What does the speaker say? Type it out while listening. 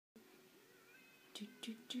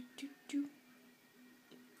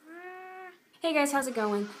Hey guys, how's it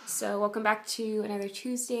going? So welcome back to another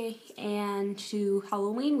Tuesday and to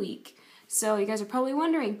Halloween week. So you guys are probably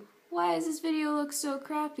wondering, why does this video look so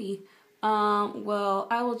crappy? Well,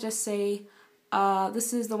 I will just say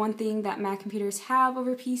this is the one thing that Mac computers have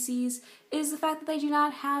over PCs, is the fact that they do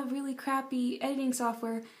not have really crappy editing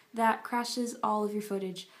software that crashes all of your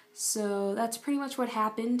footage. So that's pretty much what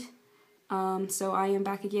happened. So I am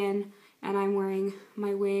back again, and I'm wearing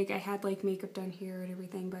my wig. I had like makeup done here and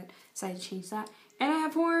everything, but decided to change that. And I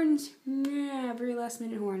have horns. Yeah, very last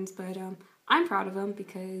minute horns, but I'm proud of them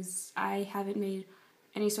because I haven't made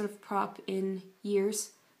any sort of prop in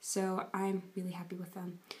years, so I'm really happy with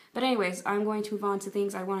them. But anyways, I'm going to move on to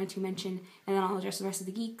things I wanted to mention, and then I'll address the rest of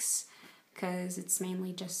the geeks, because it's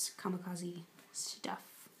mainly just kamikaze stuff.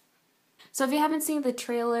 So if you haven't seen the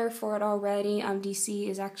trailer for it already, DC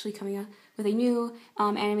is actually coming up with a new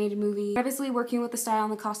animated movie. Obviously working with the style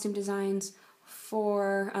and the costume designs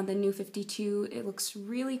for the New 52. It looks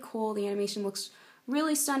really cool. The animation looks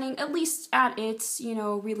really stunning, at least at its,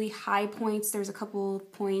 really high points. There's a couple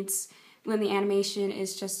of points when the animation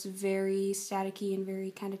is just very staticky and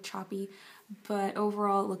very kind of choppy, but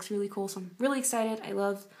overall it looks really cool, so I'm really excited. I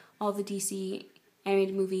love all the DC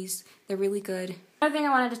animated movies. They're really good. Another thing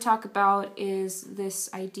I wanted to talk about is this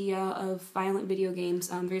idea of violent video games.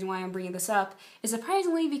 The reason why I'm bringing this up is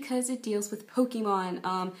surprisingly because it deals with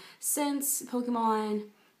Pokemon. Since Pokemon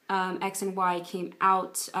X and Y came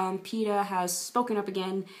out, PETA has spoken up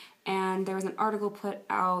again, and there was an article put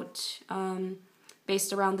out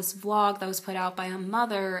based around this vlog that was put out by a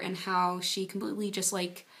mother and how she completely just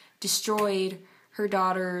like destroyed her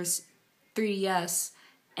daughter's 3DS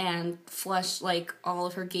and flushed like all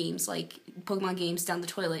of her games, like Pokemon games, down the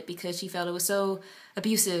toilet because she felt it was so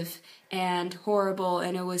abusive and horrible,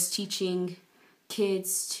 and it was teaching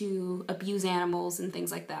kids to abuse animals and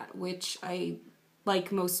things like that, which I,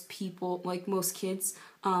 like most people, like most kids,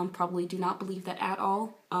 probably do not believe that at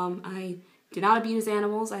all. I do not abuse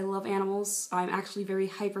animals. I love animals. I'm actually very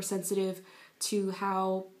hypersensitive to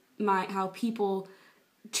how people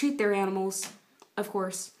treat their animals, of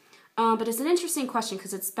course. But it's an interesting question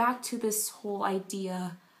because it's back to this whole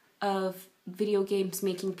idea of video games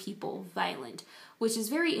making people violent, which is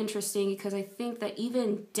very interesting because I think that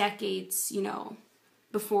even decades,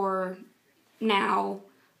 before now,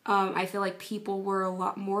 I feel like people were a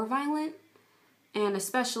lot more violent. And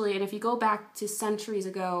especially, and if you go back to centuries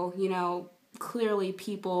ago, clearly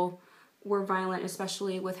people were violent,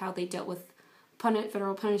 especially with how they dealt with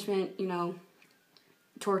federal punishment,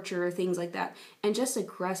 torture, things like that, and just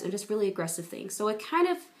really aggressive things. So it kind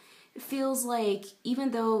of feels like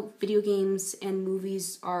even though video games and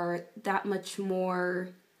movies are that much more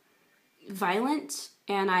violent,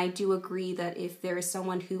 and I do agree that if there is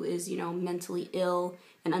someone who is, mentally ill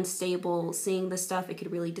and unstable, seeing this stuff, it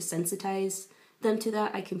could really desensitize them to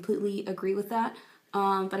that. I completely agree with that.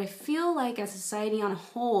 But I feel like as a society on a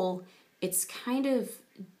whole, it's kind of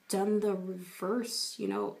done the reverse,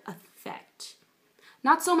 effect.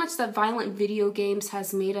 Not so much that violent video games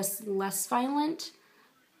has made us less violent,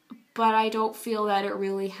 but I don't feel that it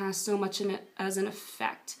really has so much in it as an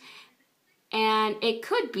effect. And it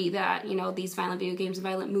could be that, these violent video games and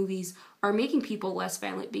violent movies are making people less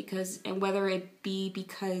violent and whether it be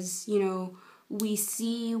because, we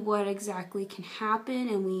see what exactly can happen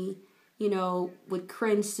and we, would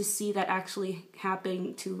cringe to see that actually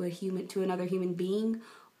happening to another human being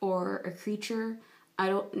or a creature. I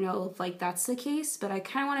don't know if that's the case, but I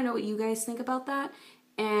kind of want to know what you guys think about that.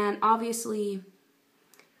 And obviously,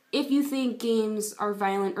 if you think games are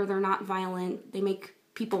violent or they're not violent, they make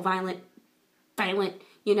people violent, let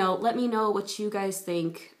me know what you guys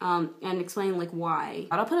think and explain why.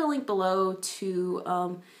 I'll put a link below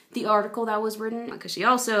to the article that was written because she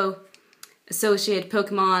also associated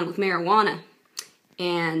Pokemon with marijuana.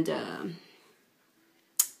 And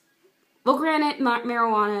well, granted,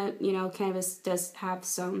 marijuana, cannabis does have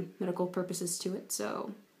some medical purposes to it,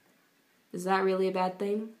 so is that really a bad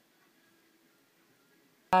thing?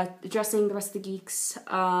 Addressing the rest of the geeks,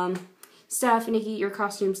 Steph, Nikki, your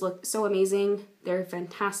costumes look so amazing. They're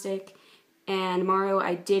fantastic. And Mario,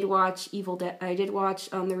 I did watch Evil Dead. I did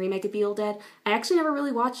watch the remake of Evil Dead. I actually never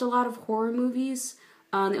really watched a lot of horror movies.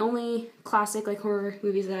 The only classic horror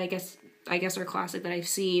movies that I guess are classic that I've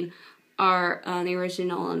seen are the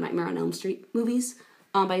original Nightmare on Elm Street movies.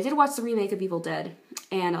 But I did watch the remake of Evil Dead,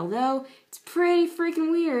 and although it's pretty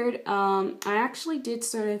freaking weird, I actually did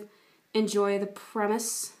sort of enjoy the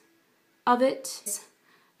premise of it.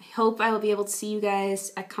 I hope I will be able to see you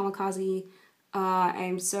guys at Kamikaze.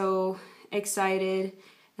 I'm so excited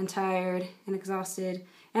and tired and exhausted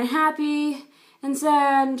and happy and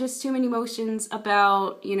sad, just too many emotions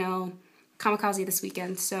about, you know, Kamikaze this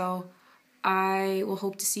weekend. So I will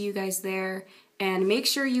hope to see you guys there, and make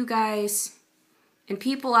sure you guys, and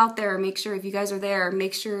people out there, make sure if you guys are there,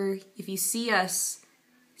 make sure if you see us,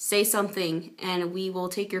 say something, and we will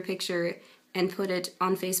take your picture and put it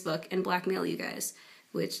on Facebook and blackmail you guys,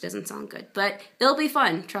 which doesn't sound good, but it'll be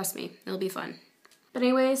fun, trust me, it'll be fun. But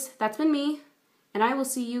anyways, that's been me, and I will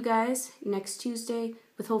see you guys next Tuesday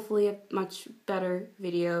with hopefully a much better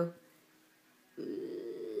video.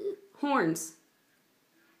 Horns.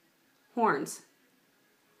 Horns.